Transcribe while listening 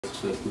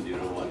after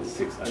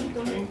 2016,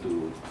 I'm trying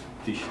to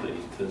teach the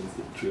interns,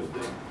 the 3 of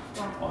them,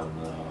 on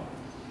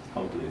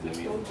how to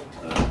examine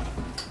a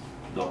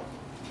dog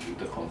with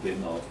the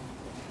complaint of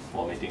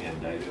vomiting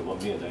and diarrhea.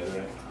 Vomiting and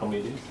diarrhea, how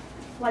many days?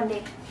 1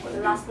 day. One day.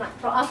 Last night.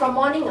 From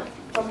morning.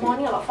 From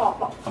morning about 4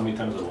 o'clock. How many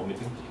times of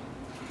vomiting?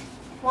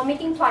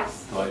 Vomiting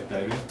twice. Twice.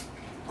 Diarrhea?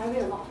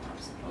 Diarrhea a lot of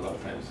times. A lot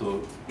of times.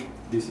 So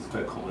this is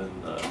quite a common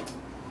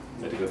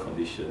medical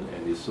condition,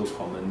 and it's so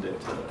common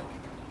that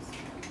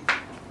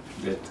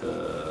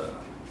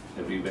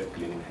every vet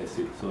clinic has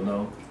it. So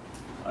now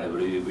I've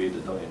already weighed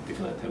the dog and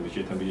taken a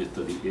temperature. Temperature is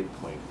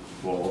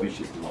 38.4,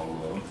 which is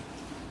normal.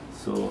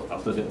 So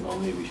after that,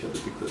 normally we should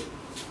have to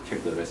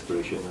check the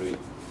respiration rate,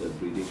 the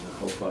breathing,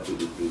 how fast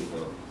it is breathing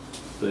out.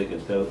 So you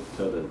can tell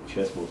the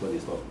chest movement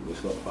is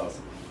not fast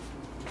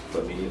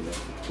per minute.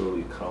 So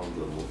we count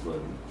the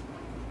movement.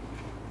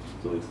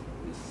 So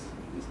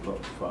it's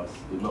not fast.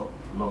 It's not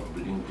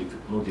breathing.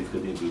 No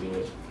difficulty in breathing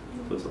it.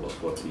 So it's about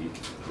 40.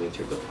 Then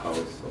check the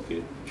pulse.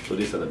 Okay. So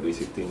these are the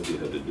basic things you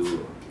have to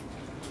do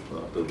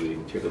after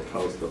breathing. Check the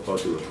pulse. The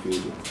pulse you will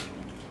feel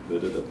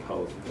whether the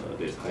pulse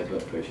there's high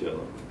blood pressure or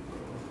not.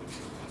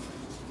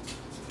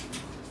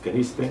 Can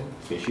he stand?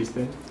 Can she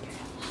stand?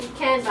 She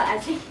can, but I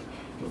think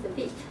it's a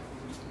bit.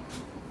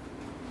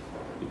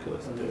 You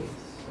cannot stand.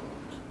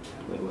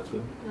 Like what?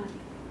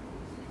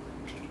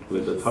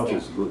 Well, the pulse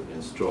is good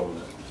and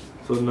strong.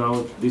 So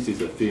now this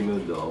is a female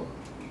dog.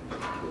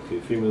 Okay,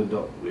 female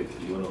dog. Wait,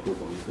 you want to hold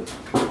for me first?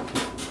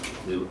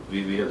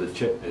 We have to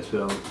check as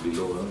well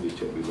below. We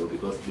check below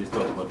because this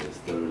dog is not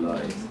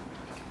sterilized.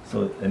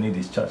 So any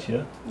discharge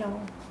here?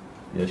 No.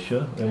 Yeah,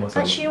 sure. When was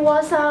she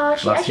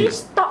actually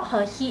stopped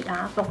her heat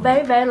for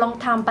very, very long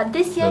time, but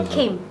this year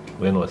came.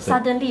 When was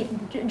that? Suddenly.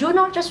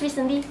 June, just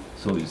recently.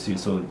 So you see,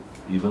 so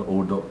even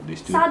old dog, they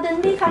still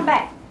suddenly come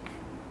back.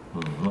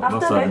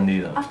 Not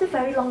suddenly. After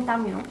very long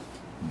time, you know.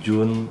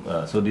 June,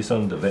 so this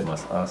one the vet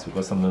must ask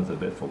because sometimes the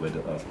vet forget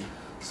to ask.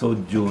 So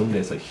June,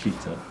 there's a heat,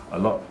 a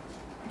lot.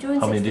 June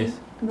how 16? many days?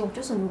 No,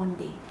 just only 1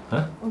 day.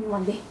 Huh? Only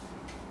 1 day.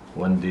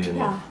 1 day only?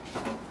 Yeah.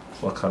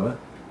 What color?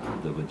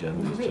 The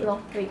vaginal discharge?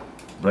 Red.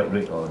 Bright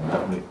red or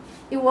dark red?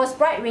 It was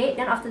bright red,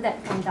 then after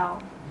that come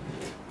down.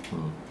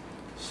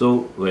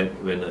 So when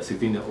a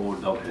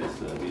 16-year-old dog has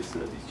this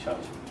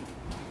discharge,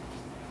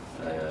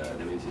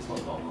 that means it's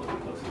not normal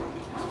because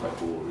it's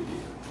quite old already.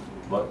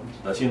 But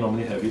does she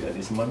normally have it at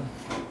this month,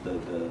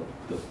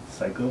 the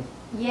cycle?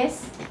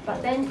 Yes,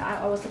 but then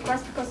I was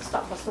surprised because it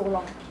stopped for so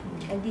long,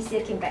 and this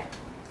year came back.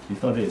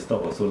 It's not that it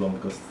stopped for so long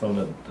because some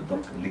of the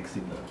dog licks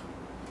it,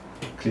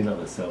 clean up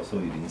the cells so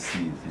you didn't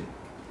see it.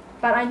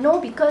 But I know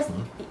because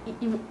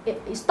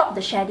it stopped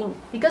the shedding.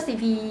 Because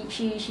if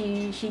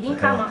she didn't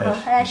come, her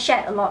hair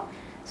shed a lot.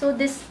 So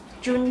this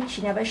June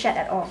she never shed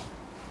at all.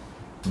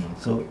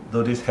 So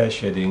though this hair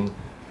shedding,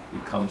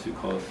 it comes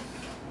because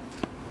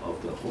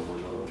of the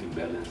hormonal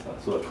imbalance.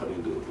 So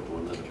according to the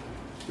owner,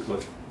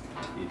 because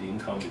it didn't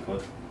come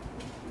because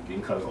it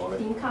didn't come all right.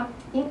 Didn't come.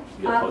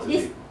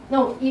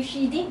 No, if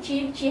she didn't,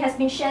 she has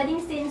been shedding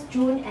since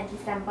June and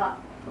December.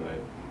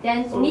 Right.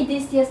 Then only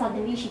this year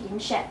suddenly she didn't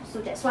shed,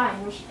 so that's why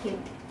I know she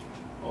came.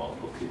 Oh,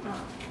 okay.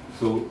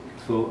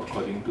 So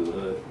according to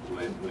her,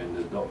 when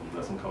the dog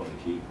doesn't come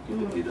the heat,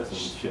 it doesn't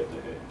shed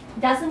the hair.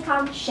 Doesn't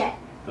come shed.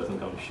 Doesn't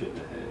come shed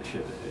the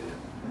hair.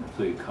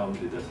 So it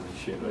comes, it doesn't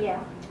shed, right?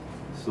 Yeah.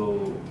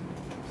 So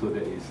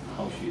that is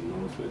how she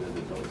knows whether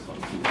the dog is on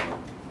heat or not,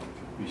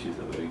 which is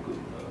a very good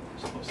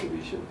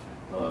observation.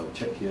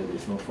 Check here, there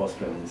is no forced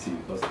pregnancy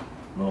because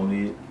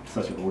normally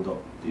such an old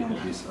dog, they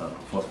have this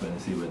forced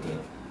pregnancy where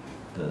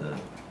the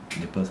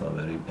nipples are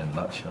very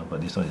enlarged,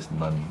 but this one is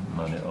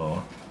none at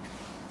all.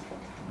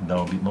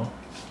 Down a bit more.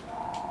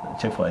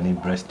 Check for any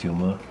breast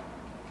tumor.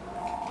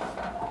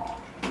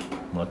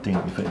 Nothing.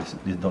 In fact,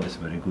 this dog is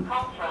very good.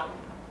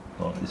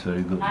 Oh, it's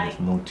very good. There's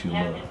no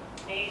tumor.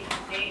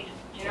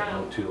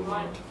 No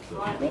tumor.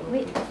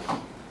 Wait.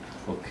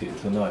 Okay,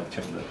 so now I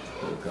check the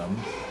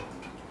gums.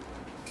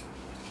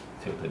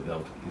 Check the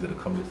gums. You gotta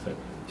come this side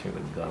and check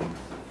the gums.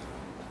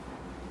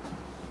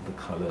 The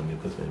color of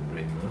mucous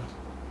membrane.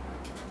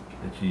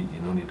 Actually, you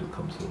don't need to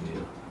come so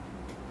near.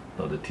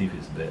 Now the teeth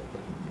is bad.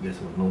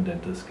 There's no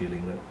dental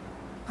scaling, right?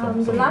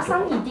 The last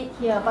time he did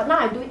here, but now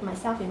I do it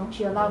myself, you know,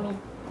 she allowed me.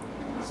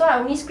 So I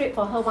only scrape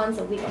for her once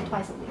a week or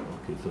twice a week.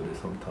 Okay, so there's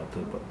some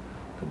tartar, but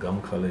the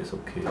gum color is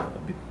okay, a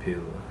bit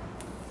pale.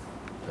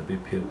 A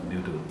bit pale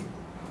due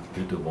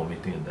to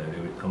vomiting and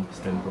diarrhea. Come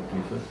stand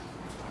properly first.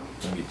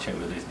 Then we check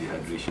whether it's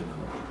dehydration or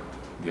not.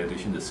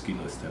 Dehydration, the skin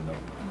will stand up.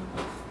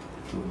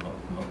 So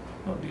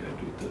not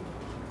dehydrated.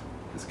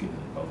 The skin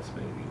will bounce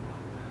back.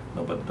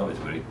 No, but the dog is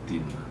very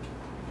thin.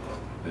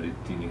 Very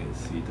thin, you can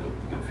see you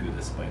can feel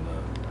the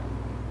spinal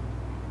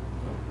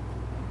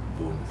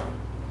bones.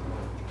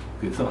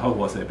 Okay, so how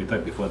was the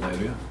appetite before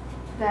diarrhea?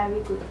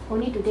 Very good.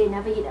 Only today,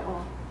 never eat at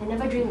all. I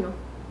never drink, no.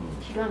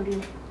 She don't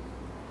drink.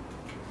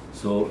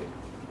 So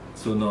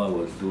now I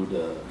will do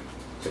the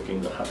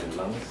checking the heart and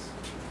lungs.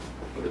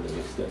 What are the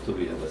next steps? So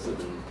we have a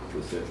certain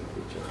process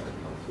to check heart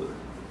and lungs first.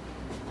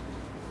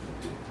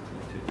 Okay,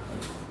 check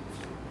heart.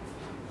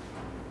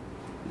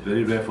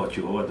 very rare for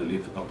Chihuahua to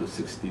live up to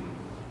 16.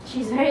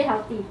 She's very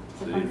healthy.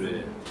 Very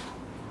rare.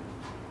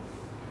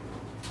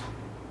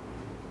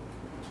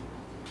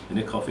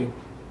 Any coughing?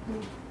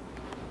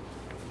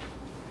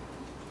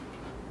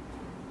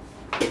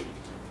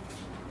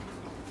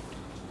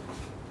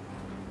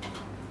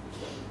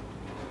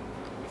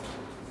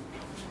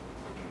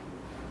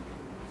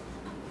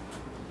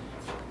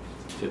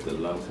 Check the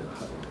lungs and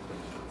heart.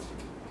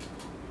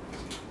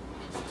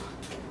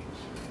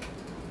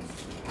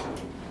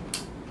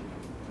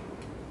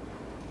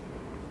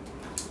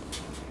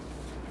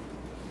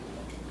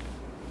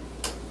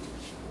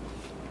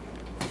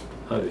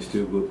 Heart is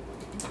still good.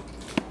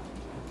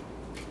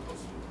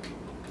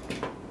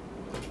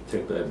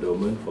 Check the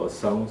abdomen for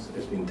sounds,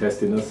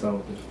 intestinal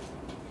sounds.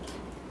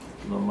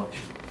 Not much.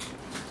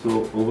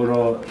 So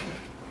overall,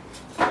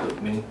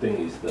 the main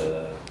thing is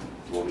the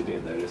vomiting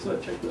and diarrhea. So I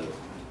check the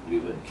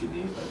liver and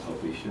kidney by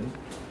palpation.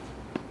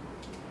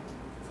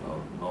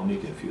 Normally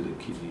you can feel the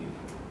kidney,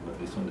 but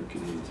this one the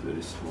kidney is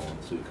very small,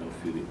 so you can't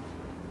feel it.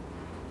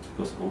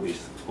 Because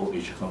old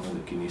age comes when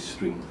the kidney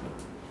shrinks.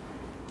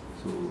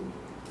 So,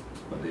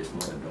 but there's no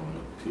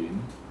abdominal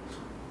pain.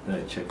 Then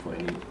I check for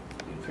any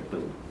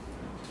infected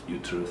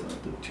uterus,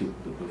 the tube,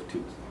 the birth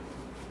tubes.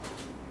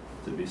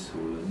 It's a bit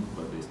swollen,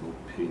 but there's no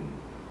pain.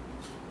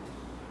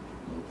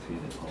 No pain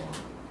at all.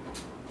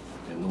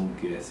 And no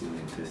gas in the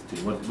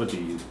intestine. What do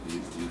you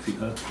feed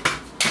her?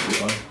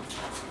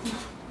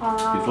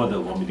 Before the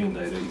vomiting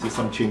diarrhea, is there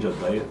some change of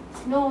diet?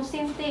 No,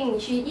 same thing.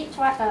 She eats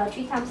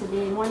 3 times a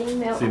day, morning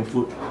milk. Same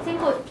food? Same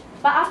food.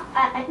 But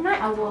at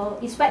night,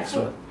 it's wet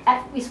food.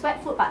 It's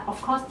wet food, but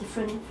of course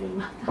different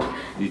flavour.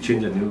 You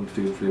change a new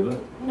flavour?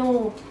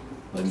 No.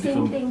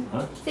 Same thing.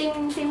 Huh?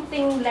 Same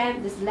thing.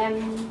 This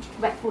lamb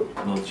wet food.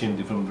 No, change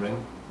different brand?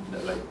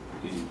 That like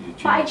you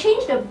change? But I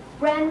changed the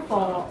brand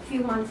for a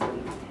few months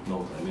already.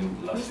 No, I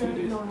mean last few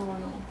days. No.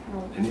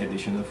 Any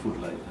additional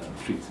food like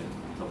treats and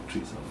not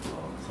treats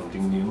or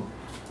something new?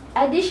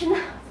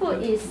 Additional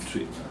food is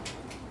treat.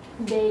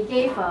 They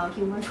gave her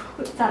human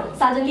food.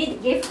 Suddenly they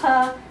gave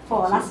her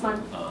for last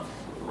month.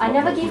 I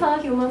never gave her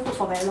human food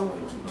for very long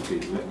already. Okay.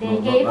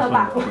 They gave her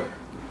bak kwa.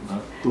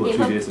 2 or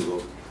 3 days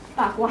ago.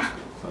 Bak kwa.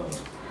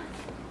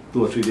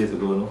 2 or 3 days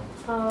ago, no?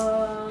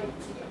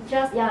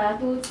 Just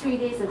 2-3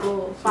 days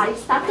ago. But it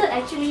started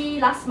actually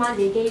last month.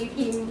 They gave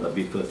him a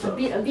bit first. A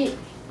bit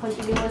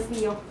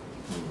continuously.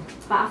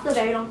 But after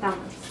very long time,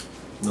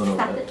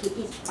 started to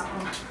eat bak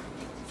kwa.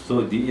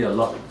 So did you eat a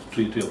lot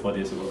 3 or 4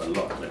 days ago? A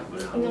lot, like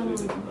very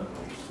hungry.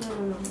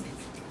 No.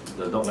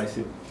 The dog likes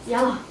it.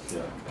 Yeah.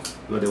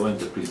 Well, they want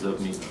to preserve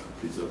meat,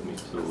 so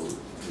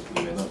it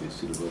may not be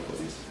suitable for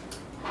this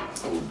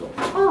old dog.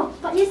 Oh,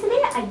 but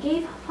yesterday I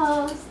gave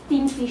her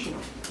steamed fish.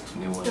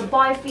 New one. The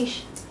boiled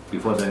fish.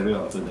 Before diarrhea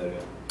or after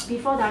diarrhea?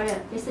 Before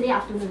diarrhea, yesterday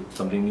afternoon.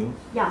 Something new?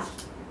 Yeah.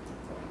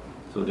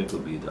 So that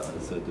could be the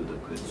answer to the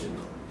question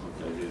of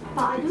diarrhea.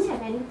 But I don't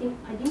have anything.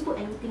 I didn't put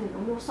anything.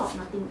 No salt,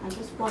 nothing. I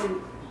just boiled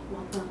with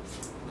water.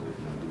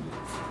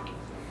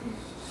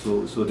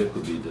 So that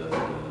could be the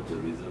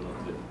reason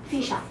of the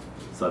fish.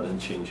 Sudden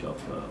change of.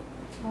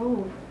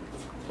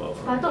 But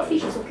I thought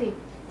fish is okay.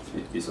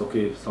 It's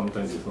okay.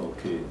 Sometimes it's not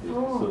okay.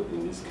 So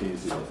in this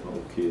case, it was not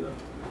okay.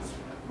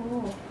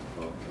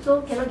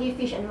 So cannot give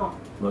fish anymore.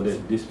 No,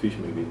 this fish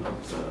may be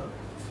not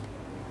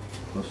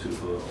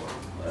suitable.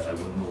 I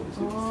won't know.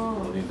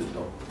 Only the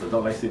dog. The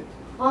dog likes it.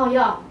 Oh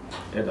yeah.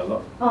 Ate a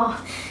lot.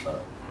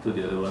 So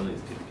the other one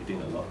is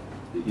eating a lot.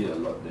 They eat a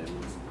lot, then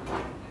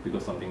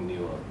because something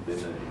new, then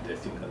the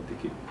intestine can't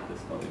take it. The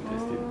small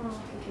intestine.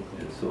 Okay.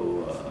 And so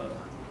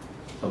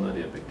sometimes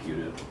they have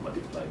bacteria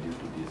multiply due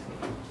to this.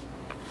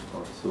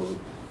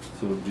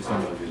 So this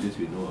one, at least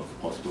we know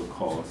a possible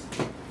cause.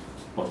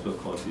 Possible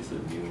cause is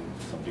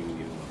something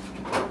new.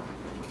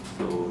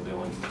 So that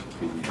one is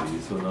okay easily.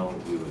 So now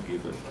we will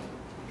give a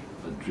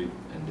drip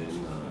and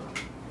then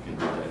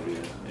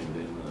anti-diarrhea and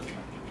then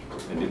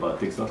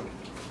antibiotics.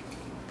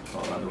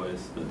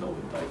 Otherwise the dog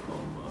will die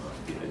from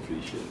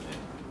dehydration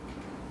and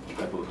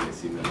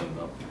hypoglycemia and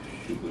enough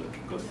sugar,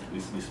 because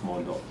this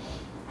small dog,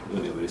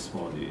 when they're very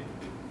small,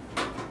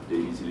 they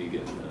easily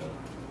get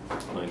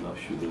not enough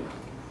sugar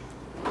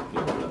in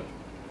the blood.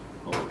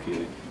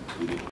 Okay,